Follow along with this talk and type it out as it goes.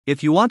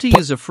If you want to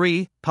use a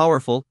free,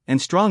 powerful, and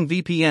strong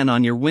VPN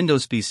on your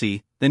Windows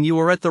PC, then you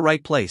are at the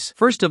right place.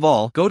 First of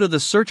all, go to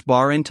the search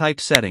bar and type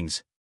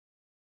Settings.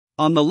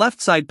 On the left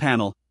side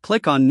panel,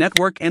 click on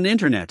Network and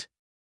Internet.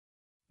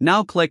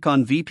 Now click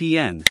on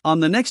VPN.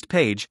 On the next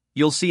page,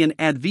 you'll see an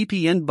Add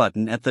VPN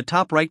button at the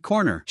top right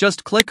corner.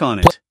 Just click on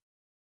it.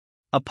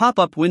 A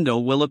pop-up window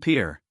will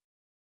appear.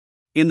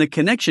 In the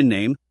connection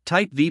name,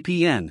 type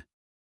VPN.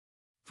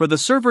 For the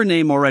server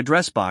name or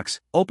address box,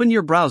 open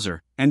your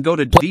browser and go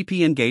to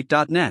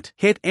vpngate.net.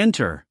 Hit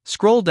Enter,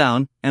 scroll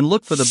down, and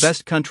look for the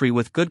best country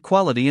with good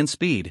quality and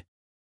speed.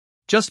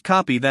 Just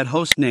copy that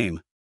host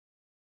name.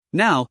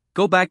 Now,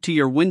 go back to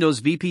your Windows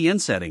VPN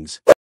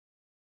settings.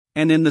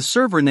 And in the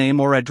server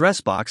name or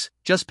address box,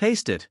 just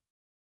paste it.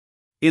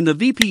 In the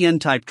VPN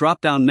type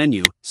drop-down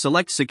menu,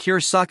 select Secure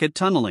Socket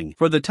Tunneling.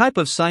 For the type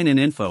of sign-in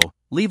info,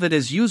 leave it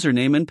as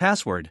username and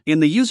password.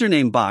 In the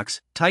username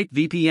box, type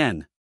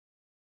VPN.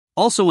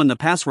 Also in the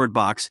password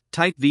box,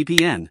 type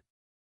VPN.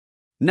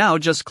 Now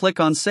just click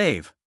on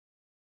Save.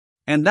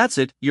 And that's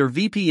it, your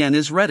VPN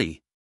is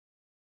ready.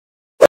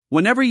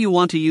 Whenever you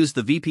want to use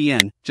the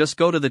VPN, just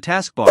go to the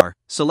taskbar,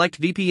 select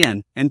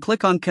VPN, and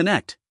click on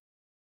Connect.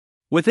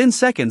 Within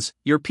seconds,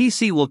 your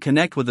PC will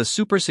connect with a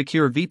super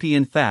secure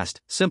VPN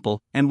fast,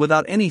 simple, and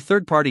without any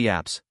third-party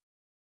apps.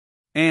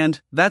 And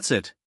that's it.